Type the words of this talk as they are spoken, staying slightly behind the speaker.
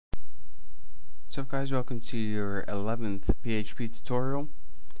What's up guys, welcome to your 11th PHP tutorial.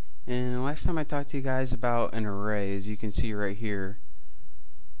 And last time I talked to you guys about an array, as you can see right here.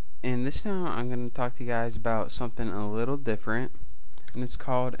 And this time I'm going to talk to you guys about something a little different, and it's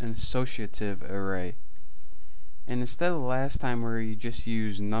called an associative array. And instead of the last time where you just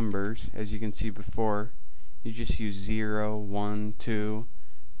use numbers, as you can see before, you just use 0, 1, 2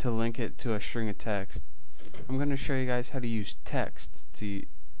 to link it to a string of text. I'm going to show you guys how to use text to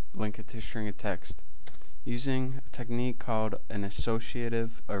link it to a string of text using a technique called an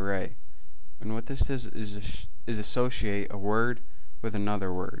associative array. And what this is associate a word with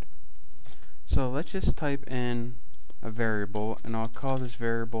another word. So let's just type in a variable, and I'll call this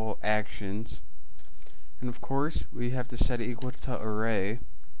variable actions. And of course we have to set it equal to array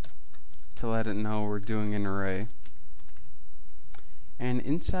to let it know we're doing an array. And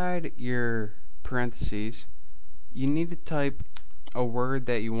inside your parentheses you need to type a word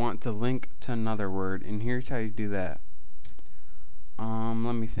that you want to link to another word, and here's how you do that.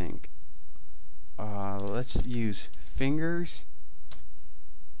 Let me think. Let's use fingers,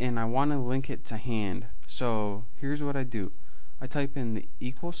 and I want to link it to hand. So here's what I do. I type in the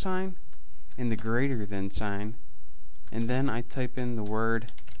equal sign and the greater than sign, and then I type in the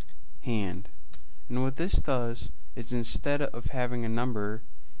word hand. And what this does is, instead of having a number,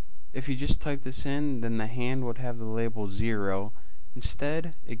 if you just type this in, then the hand would have the label 0.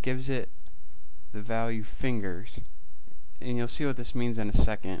 Instead, it gives it the value fingers, and you'll see what this means in a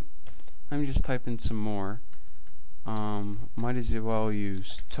second. Let me just type in some more. Might as well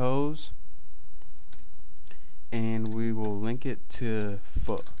use toes, and we will link it to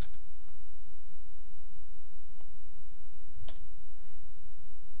foot.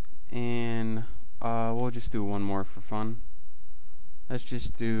 And we'll just do one more for fun. Let's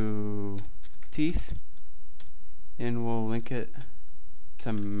just do teeth, and we'll link it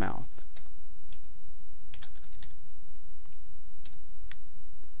to mouth.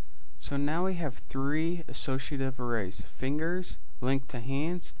 So now we have 3 associative arrays: fingers linked to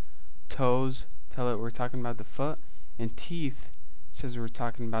hands, toes tell it we're talking about the foot, and teeth says we're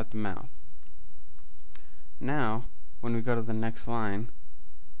talking about the mouth. Now when we go to the next line,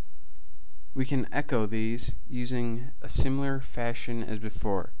 we can echo these using a similar fashion as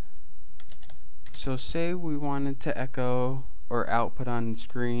before. So say we wanted to echo or output on the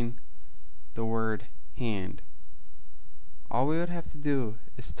screen the word hand. All we would have to do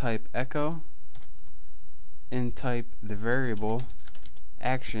is type echo and type the variable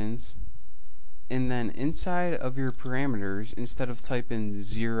actions, and then inside of your parameters, instead of typing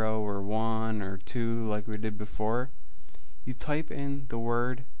 0 or 1 or 2 like we did before, you type in the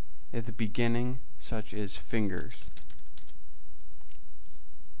word at the beginning, such as fingers.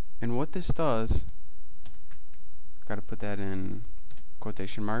 And what this does, gotta put that in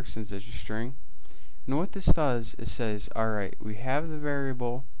quotation marks since it's a string. And what this does is says, alright, we have the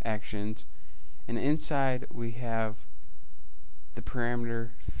variable actions, and inside we have the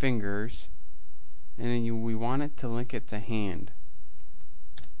parameter fingers, and then we want it to link it to hand.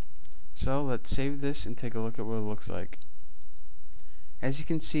 So let's save this and take a look at what it looks like. As you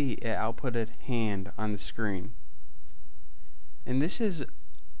can see, it outputted hand on the screen. And this is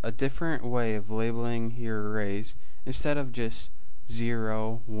a different way of labeling your arrays. Instead of just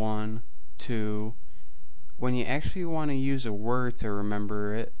 0, 1, 2, when you actually want to use a word to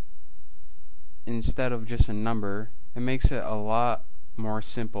remember it instead of just a number, it makes it a lot more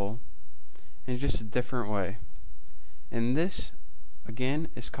simple and just a different way. And this again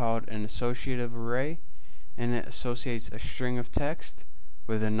is called an associative array, and it associates a string of text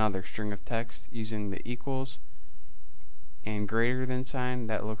with another string of text using the equals and greater than sign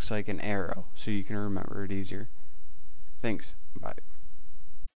that looks like an arrow, so you can remember it easier. Thanks. Bye.